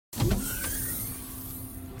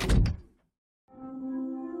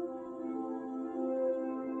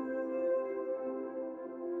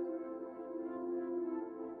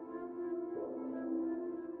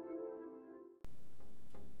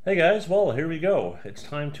Hey guys, well here we go. It's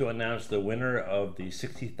time to announce the winner of the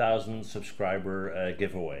 60,000 subscriber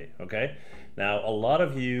giveaway, okay? Now a lot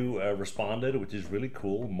of you responded, which is really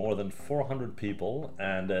cool, more than 400 people,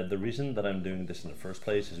 and the reason that I'm doing this in the first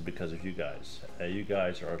place is because of you guys. You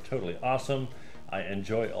guys are totally awesome. I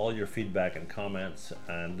enjoy all your feedback and comments,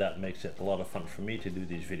 and that makes it a lot of fun for me to do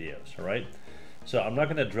these videos, all right? So I'm not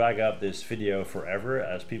going to drag out this video forever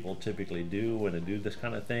as people typically do when they do this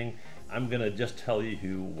kind of thing. I'm going to just tell you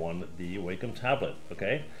who won the Wacom tablet,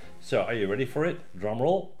 okay? So are you ready for it? Drum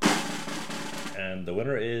roll. And the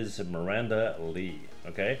winner is Miranda Lee,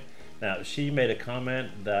 okay? Now she made a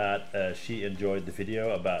comment that she enjoyed the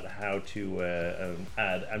video about how to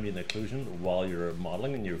add ambient occlusion while you're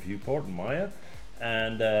modeling in your viewport in Maya.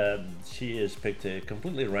 And she is picked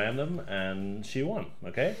completely random and she won,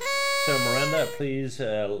 okay? So Miranda, please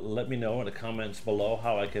let me know in the comments below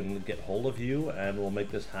how I can get hold of you and we'll make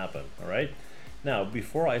this happen, all right? Now,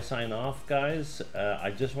 before I sign off, guys, I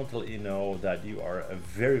just want to let you know that you are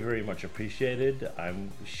very, very much appreciated.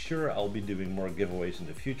 I'm sure I'll be doing more giveaways in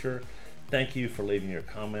the future. Thank you for leaving your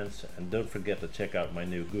comments and don't forget to check out my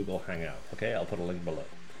new Google Hangout, okay? I'll put a link below.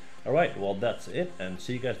 All right, well, that's it and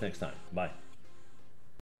see you guys next time. Bye.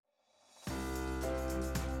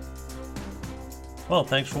 Well,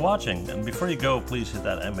 thanks for watching, and before you go, please hit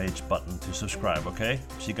that MH button to subscribe, okay?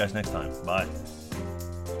 See you guys next time. Bye.